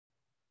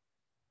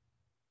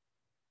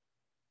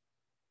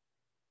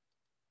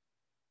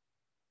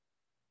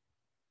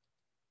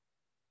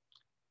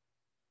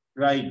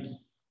Right.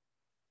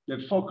 The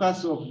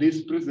focus of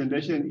this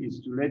presentation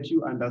is to let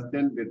you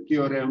understand the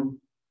theorem.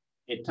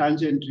 A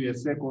tangent to a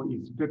circle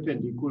is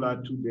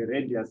perpendicular to the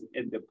radius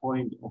at the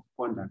point of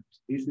contact.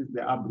 This is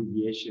the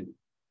abbreviation.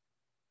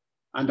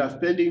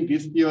 Understanding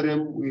this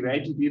theorem, we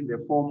write it in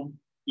the form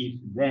if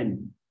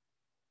then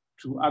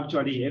to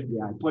actually have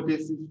the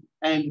hypothesis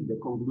and the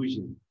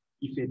conclusion.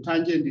 If a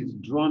tangent is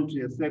drawn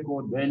to a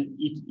circle, then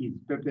it is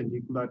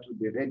perpendicular to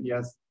the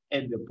radius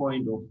at the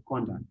point of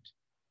contact.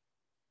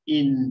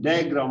 In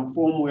diagram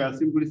form, we are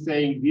simply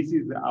saying this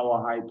is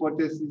our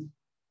hypothesis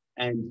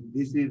and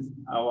this is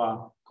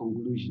our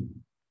conclusion.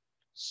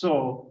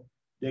 So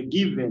the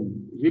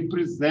given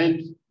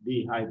represent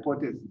the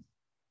hypothesis.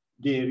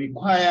 The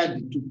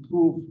required to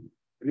prove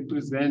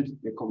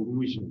represent the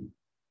conclusion.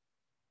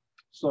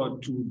 So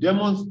to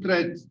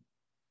demonstrate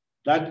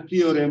that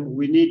theorem,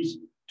 we need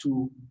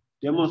to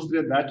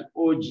demonstrate that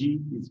OG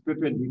is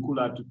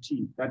perpendicular to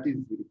T. That is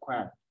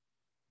required.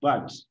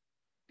 But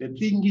the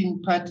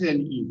thinking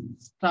pattern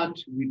is start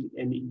with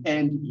an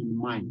end in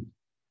mind.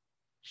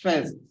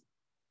 First,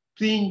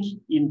 think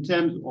in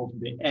terms of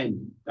the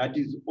end, that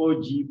is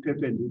OG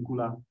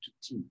perpendicular to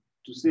T,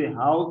 to say,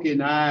 how can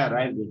I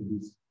arrive at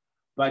this?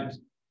 But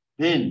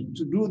then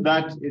to do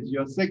that, as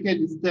your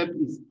second step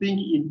is think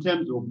in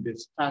terms of the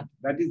start,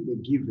 that is the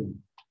given.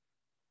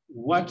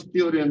 What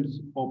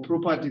theorems or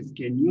properties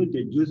can you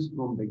deduce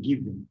from the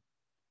given?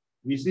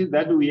 We see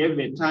that we have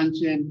a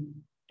tangent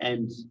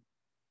and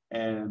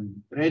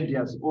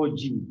radius OG.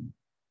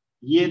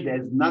 Here,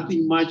 there's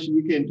nothing much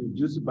we can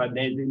deduce, but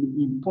there's an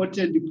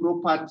important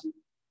property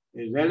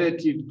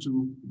relative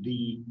to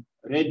the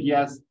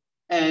radius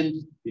and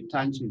the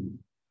tangent.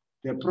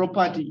 The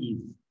property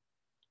is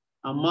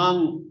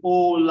among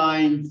all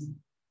line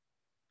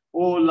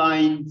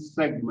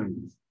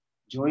segments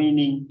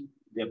joining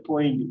the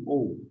point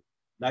O,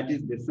 that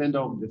is the center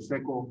of the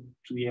circle,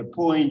 to a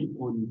point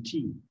on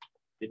T,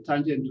 the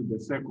tangent to the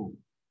circle.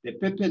 The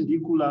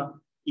perpendicular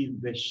is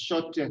the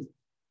shortest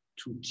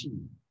to T.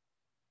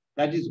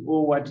 That is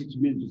all what it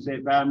means to say,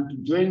 if I am to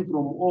join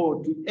from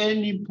O to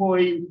any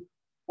point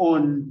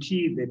on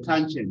T, the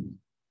tangent,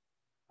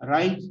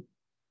 right?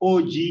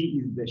 OG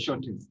is the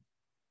shortest.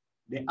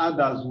 The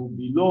others will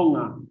be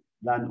longer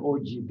than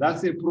OG.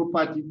 That's a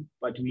property,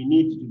 but we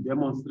need to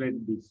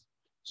demonstrate this.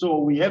 So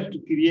we have to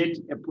create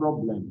a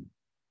problem.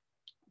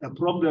 The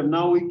problem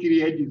now we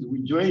create is we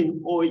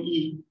join OE,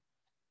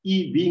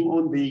 E being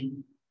on the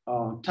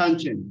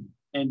tangent,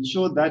 and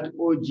show that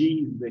OG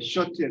is the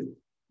shortest,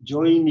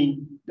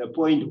 joining the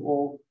point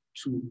O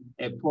to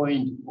a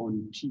point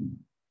on T,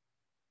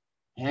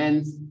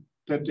 hence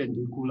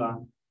perpendicular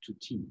to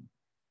T.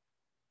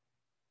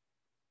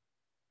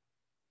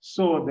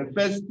 So the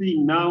first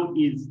thing now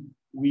is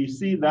we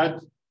see that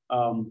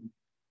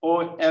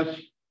OF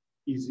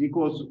is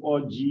equal to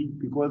OG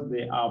because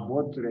they are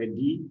both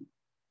ready.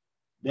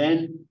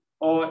 Then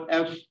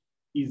OF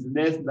is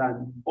less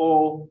than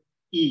OE.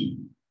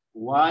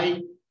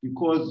 Why?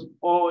 Because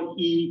OE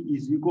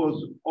is equal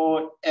to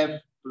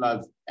OF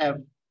plus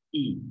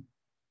FE.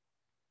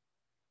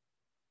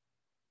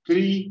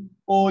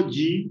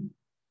 3OG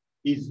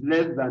is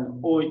less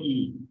than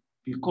OE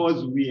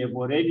because we have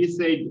already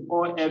said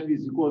OF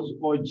is equal to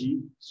OG.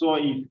 So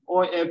if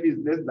OF is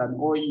less than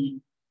OE,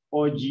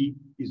 OG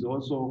is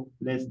also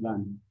less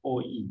than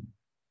OE.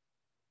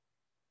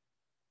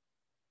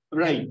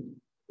 Right.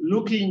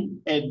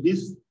 Looking at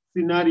this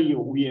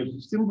scenario, we have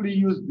simply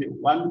used the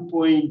 1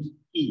 point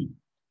E.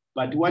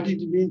 But what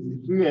it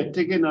means, if we had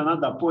taken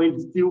another point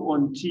still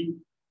on T,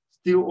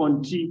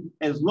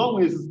 as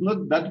long as it's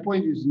not, that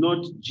point is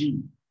not G,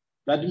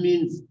 that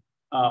means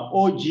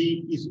OG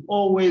is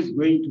always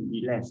going to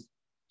be less.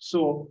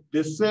 So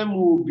the same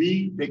will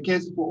be the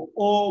case for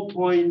all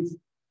points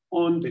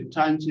on the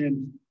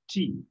tangent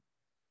T.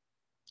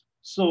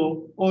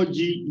 So OG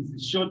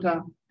is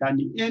shorter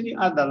than any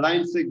other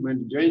line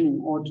segment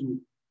joining O to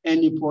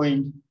any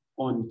point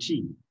on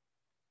T.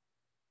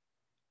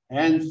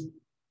 Hence,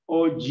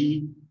 OG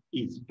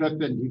is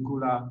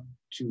perpendicular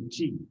to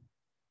T.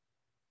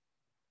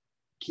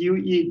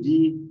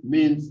 QED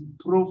means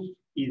proof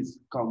is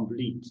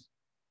complete.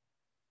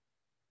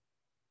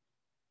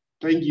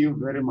 Thank you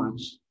very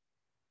much.